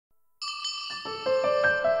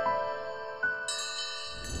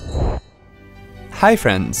Hi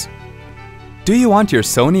friends! Do you want your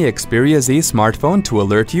Sony Xperia Z smartphone to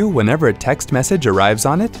alert you whenever a text message arrives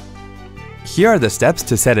on it? Here are the steps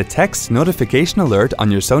to set a text notification alert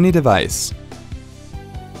on your Sony device.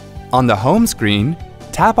 On the home screen,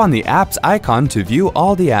 tap on the Apps icon to view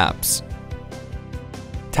all the apps.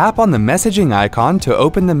 Tap on the Messaging icon to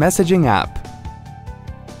open the Messaging app.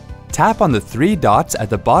 Tap on the three dots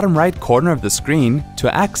at the bottom right corner of the screen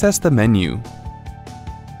to access the menu.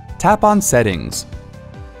 Tap on Settings.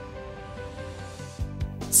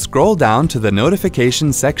 Scroll down to the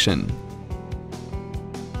Notifications section.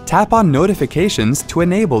 Tap on Notifications to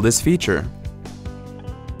enable this feature.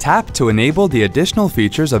 Tap to enable the additional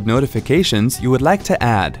features of notifications you would like to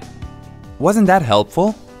add. Wasn't that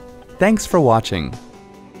helpful? Thanks for watching.